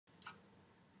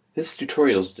This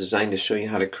tutorial is designed to show you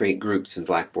how to create groups in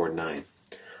Blackboard 9.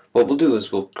 What we'll do is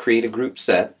we'll create a group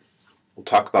set, we'll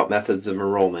talk about methods of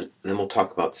enrollment, and then we'll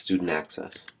talk about student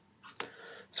access.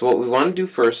 So what we want to do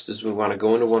first is we want to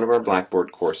go into one of our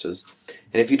Blackboard courses,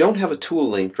 and if you don't have a tool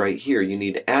linked right here, you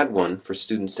need to add one for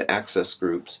students to access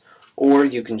groups, or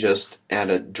you can just add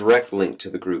a direct link to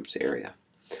the groups area.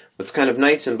 What's kind of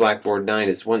nice in Blackboard 9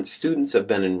 is once students have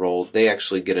been enrolled, they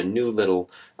actually get a new little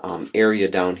area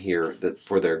down here that's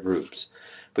for their groups.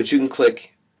 But you can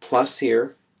click plus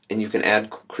here and you can add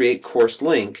create course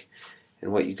link,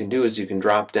 and what you can do is you can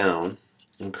drop down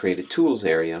and create a tools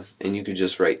area, and you could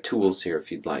just write tools here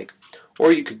if you'd like,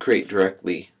 or you could create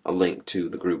directly a link to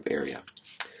the group area.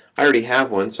 I already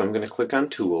have one, so I'm going to click on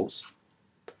tools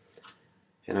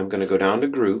and I'm going to go down to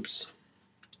groups.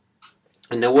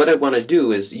 And now what I want to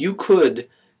do is you could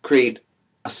create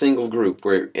a single group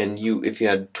where, if you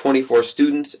had 24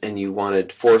 students and you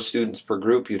wanted 4 students per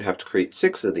group, you'd have to create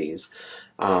 6 of these.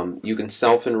 You can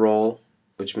self-enroll,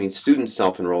 which means students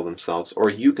self-enroll themselves, or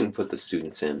you can put the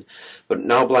students in. But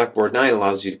now Blackboard 9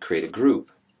 allows you to create a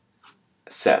group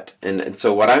set. And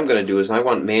so what I'm going to do is I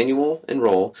want manual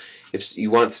enroll. If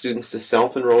you want students to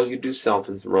self-enroll, you do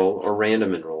self-enroll or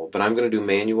random enroll. But I'm going to do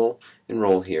manual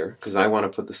enroll here because I want to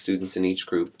put the students in each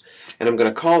group. And I'm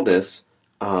going to call this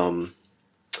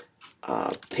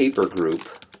paper group.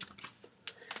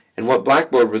 And what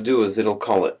Blackboard will do is it'll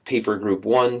call it paper group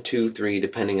 1, 2, 3,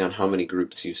 depending on how many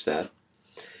groups you set.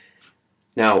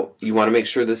 Now, you want to make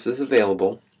sure this is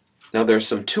available. Now, there are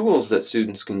some tools that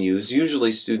students can use.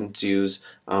 Usually students use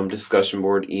discussion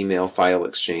board, email, file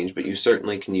exchange, but you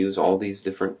certainly can use all these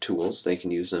different tools. They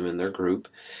can use them in their group.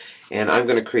 And I'm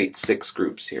going to create 6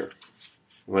 groups here.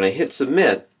 When I hit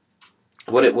submit,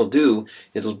 what it will do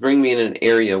is it'll bring me in an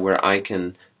area where I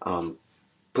can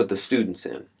put the students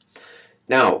in.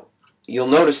 Now, you'll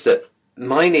notice that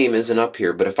my name isn't up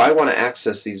here, but if I want to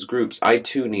access these groups, I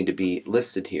too need to be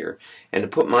listed here. And to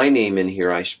put my name in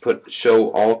here, I should put show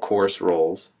all course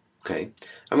roles. Okay,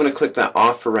 I'm going to click that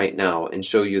off for right now and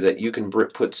show you that you can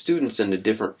put students into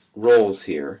different roles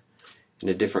here,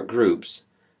 into different groups,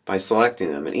 by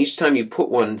selecting them. And each time you put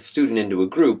one student into a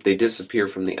group, they disappear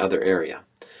from the other area.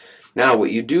 Now,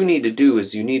 what you do need to do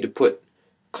is you need to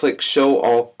click show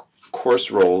all course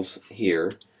roles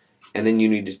here, and then you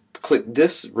need to click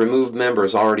this remove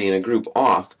members already in a group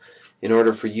off in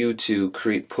order for you to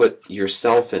put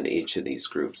yourself in each of these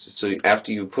groups. So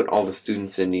after you put all the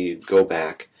students in, you go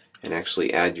back and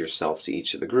actually add yourself to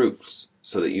each of the groups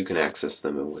so that you can access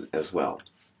them as well.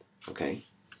 Okay.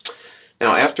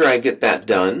 Now, after I get that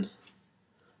done,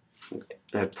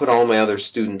 I've put all my other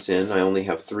students in. I only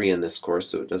have 3 in this course,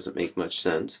 so it doesn't make much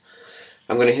sense.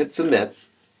 I'm going to hit submit,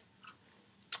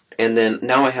 and then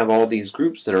now I have all these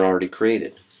groups that are already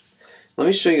created. Let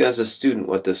me show you as a student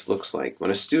what this looks like. When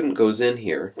a student goes in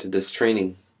here to this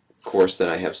training course that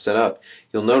I have set up,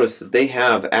 you'll notice that they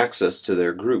have access to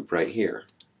their group right here.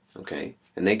 Okay?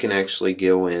 And they can actually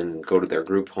go in and go to their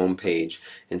group home page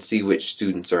and see which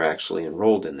students are actually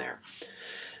enrolled in there.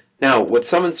 Now, what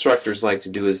some instructors like to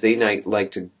do is they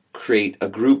like to create a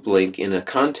group link in a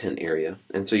content area,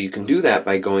 and so you can do that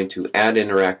by going to Add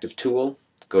Interactive Tool,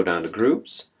 go down to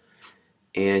Groups,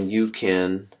 and you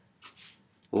can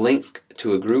link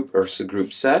to a group or a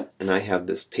group set, and I have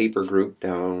this paper group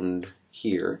down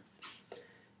here,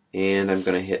 and I'm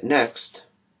going to hit Next,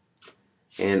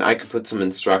 and I could put some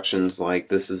instructions like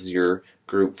this is your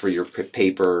group for your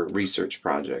paper research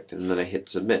project, and then I hit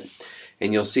Submit,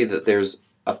 and you'll see that there's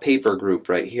a paper group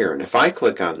right here, and if I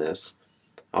click on this,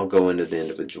 I'll go into the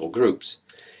individual groups.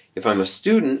 If I'm a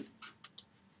student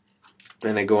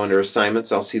and I go under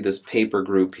assignments, I'll see this paper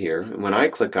group here, and when I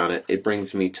click on it, it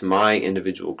brings me to my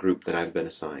individual group that I've been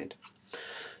assigned.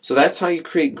 So that's how you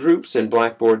create groups in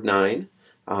Blackboard 9.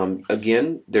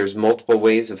 Again, there's multiple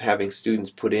ways of having students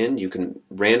put in. You can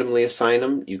randomly assign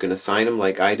them, you can assign them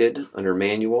like I did under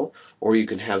manual, or you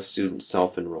can have students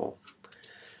self-enroll.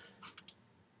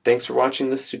 Thanks for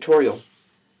watching this tutorial.